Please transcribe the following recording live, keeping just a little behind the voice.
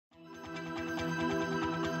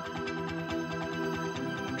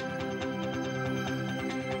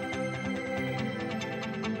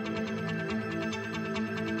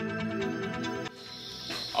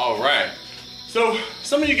Alright, so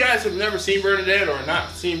some of you guys have never seen Bernadette or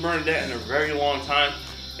not seen Bernadette in a very long time,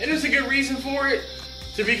 and there's a good reason for it.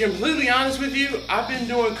 To be completely honest with you, I've been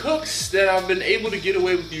doing cooks that I've been able to get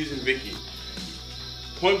away with using Vicky.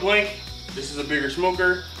 Point blank, this is a bigger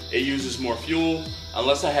smoker, it uses more fuel.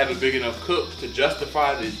 Unless I have a big enough cook to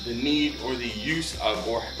justify the need or the use of,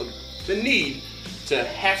 or the need to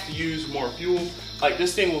have to use more fuel, like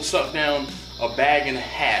this thing will suck down a bag and a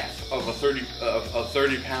half of 30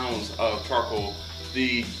 pounds of charcoal.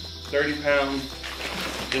 The 30 pound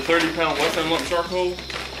Western lump charcoal,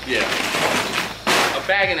 yeah, a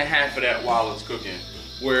bag and a half of that while it's cooking.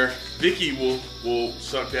 Where Vicky will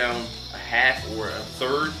suck down a half or a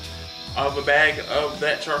third of a bag of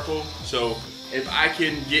that charcoal. So if I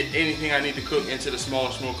can get anything I need to cook into the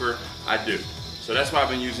smaller smoker, I do. So that's why I've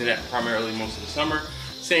been using that primarily most of the summer.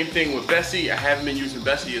 Same thing with Bessie. I haven't been using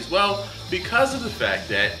Bessie as well because of the fact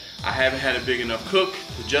that I haven't had a big enough cook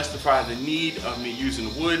to justify the need of me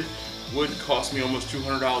using wood. Wood costs me almost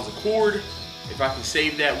 $200 a cord. If I can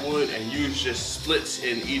save that wood and use just splits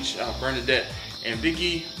in each Bernadette and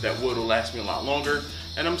Vicky, that wood will last me a lot longer,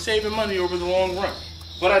 and I'm saving money over the long run.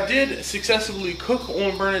 But I did successfully cook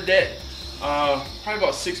on Bernadette probably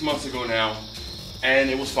about 6 months ago now,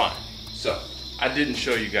 and it was fine. So I didn't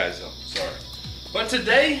show you guys though, sorry. But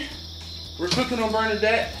today we're cooking on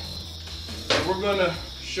Bernadette, and we're gonna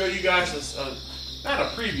show you guys not a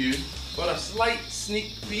preview, but a slight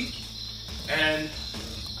sneak peek. And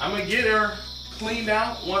I'm gonna get her cleaned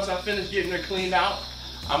out. Once I finish getting her cleaned out,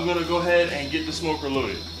 I'm gonna go ahead and get the smoker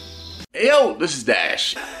loaded. Hey yo, this is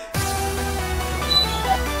Dash.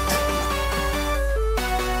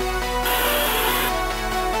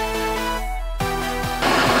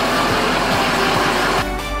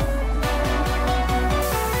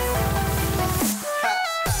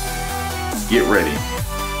 Get ready.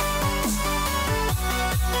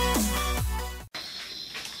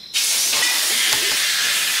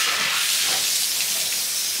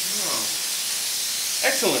 Oh,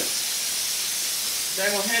 excellent.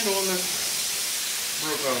 Daggone handle on the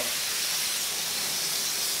broke off.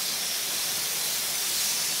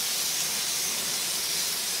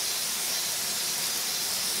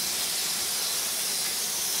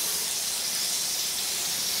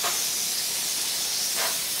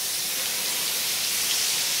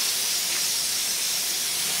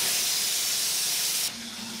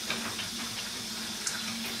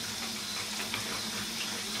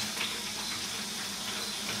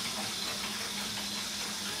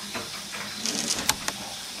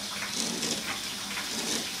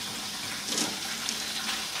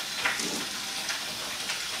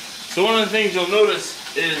 So one of the things you'll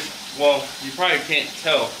notice is, well, you probably can't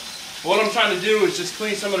tell, but what I'm trying to do is just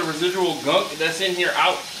clean some of the residual gunk that's in here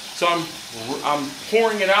out. So I'm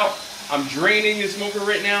pouring it out. I'm draining the smoker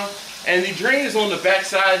right now, and the drain is on the back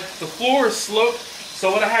side. The floor is sloped, so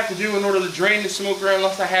what I have to do in order to drain the smoker,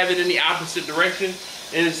 unless I have it in the opposite direction,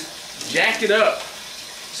 is jack it up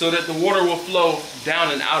so that the water will flow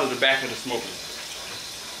down and out of the back of the smoker.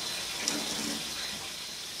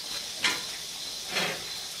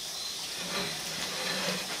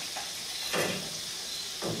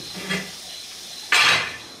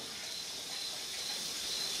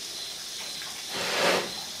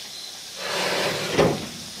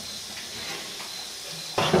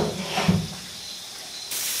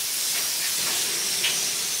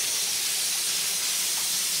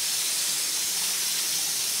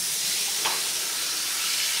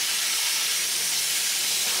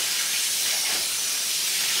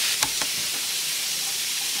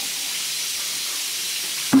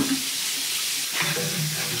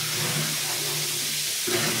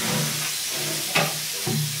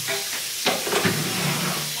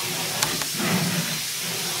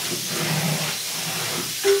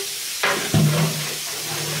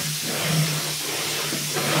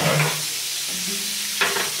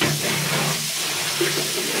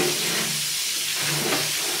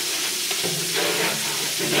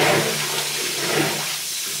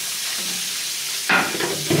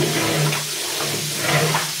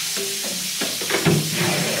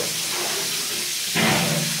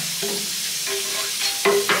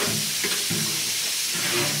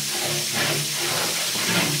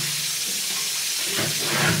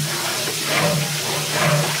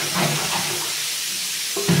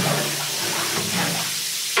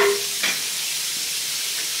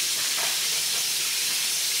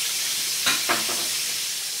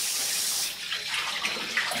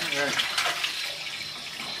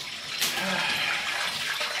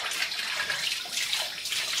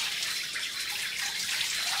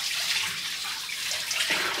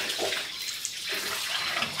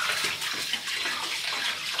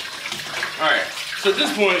 So at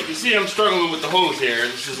this point, you see I'm struggling with the hose here.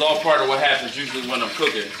 This is all part of what happens usually when I'm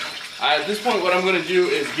cooking. At this point, what I'm going to do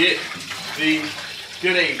is get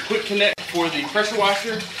a quick connect for the pressure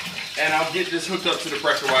washer, and I'll get this hooked up to the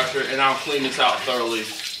pressure washer, and I'll clean this out thoroughly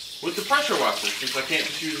with the pressure washer, since I can't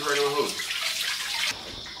just use a regular hose.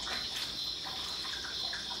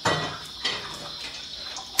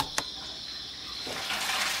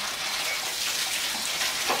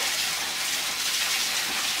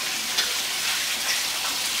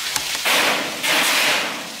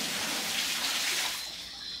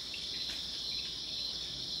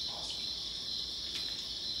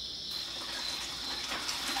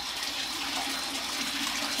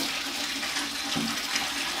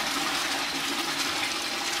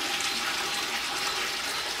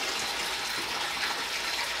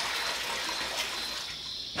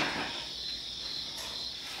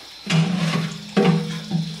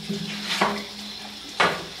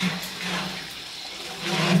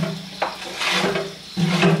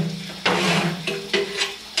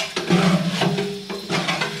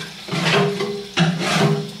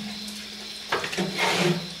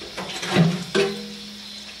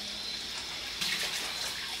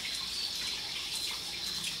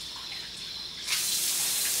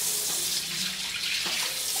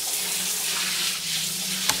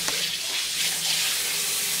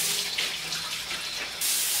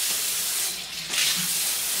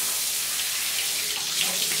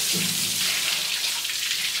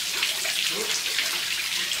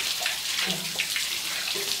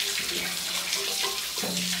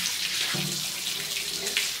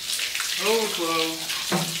 Overflow.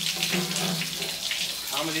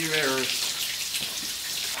 How many errors?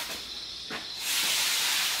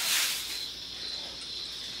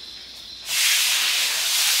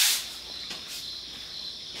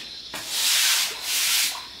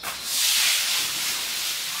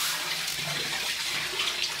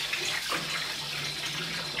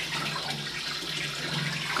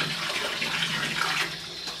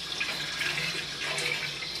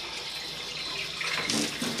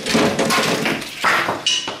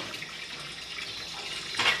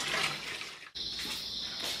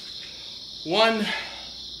 One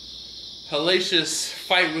hellacious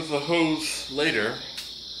fight with the hose later,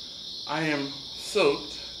 I am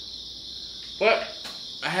soaked, but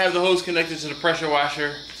I have the hose connected to the pressure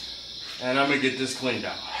washer, and I'm gonna get this cleaned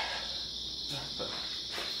out.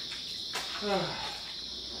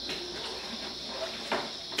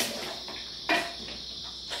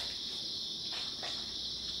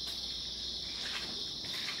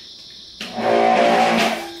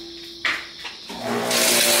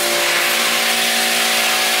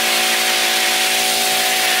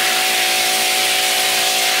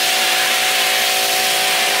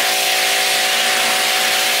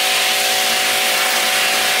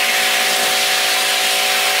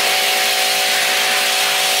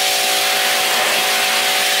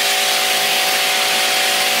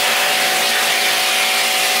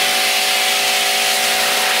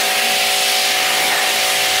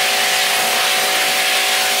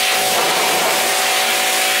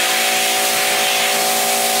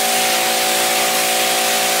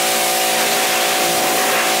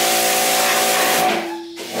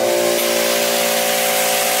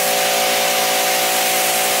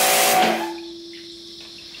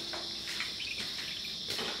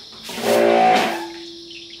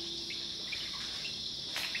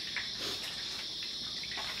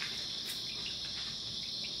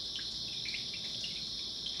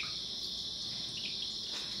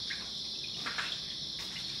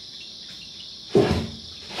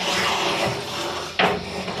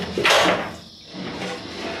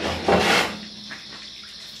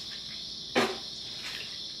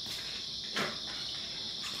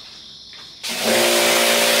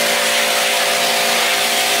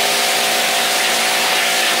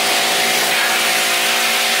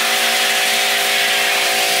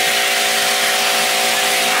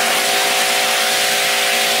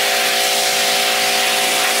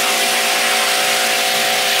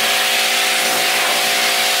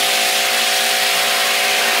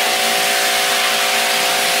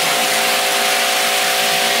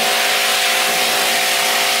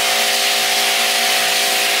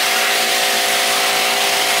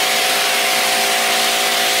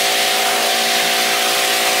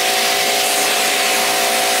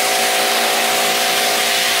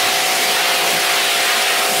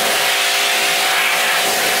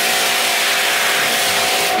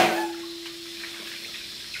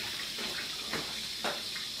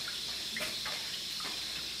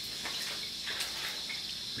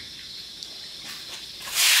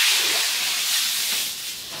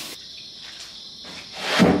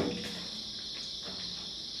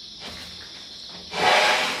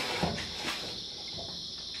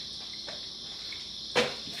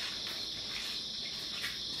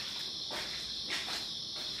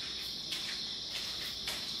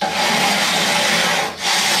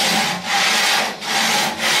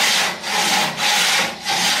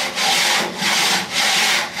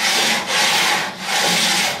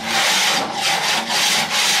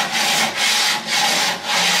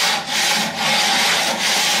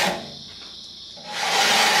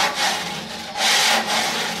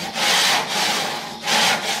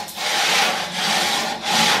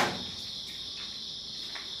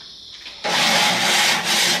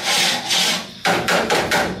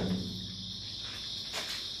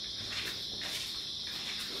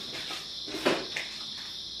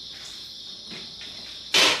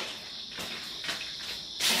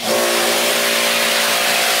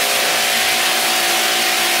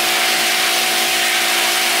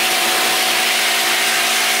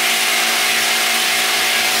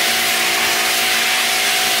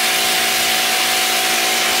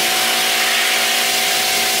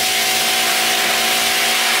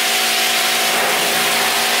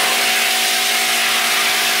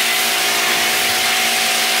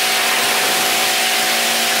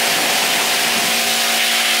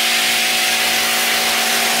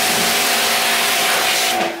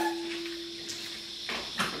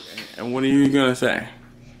 you gonna say?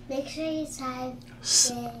 Make sure you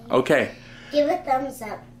subscribe. Okay. Give a thumbs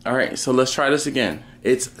up. All right, so let's try this again.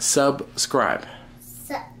 It's subscribe.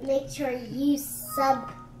 Make sure you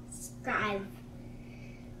subscribe.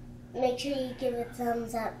 Make sure you give a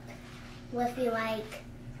thumbs up if you like.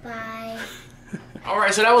 Bye.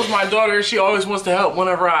 Alright, so that was my daughter. She always wants to help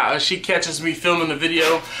whenever she catches me filming the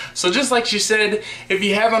video. So just like she said, if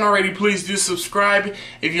you haven't already, please do subscribe.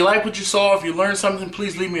 If you like what you saw, if you learned something,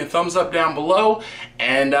 please leave me a thumbs up down below.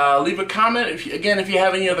 And leave a comment, if you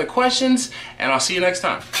have any other questions. And I'll see you next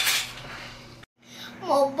time.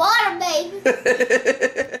 More butter,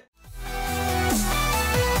 baby.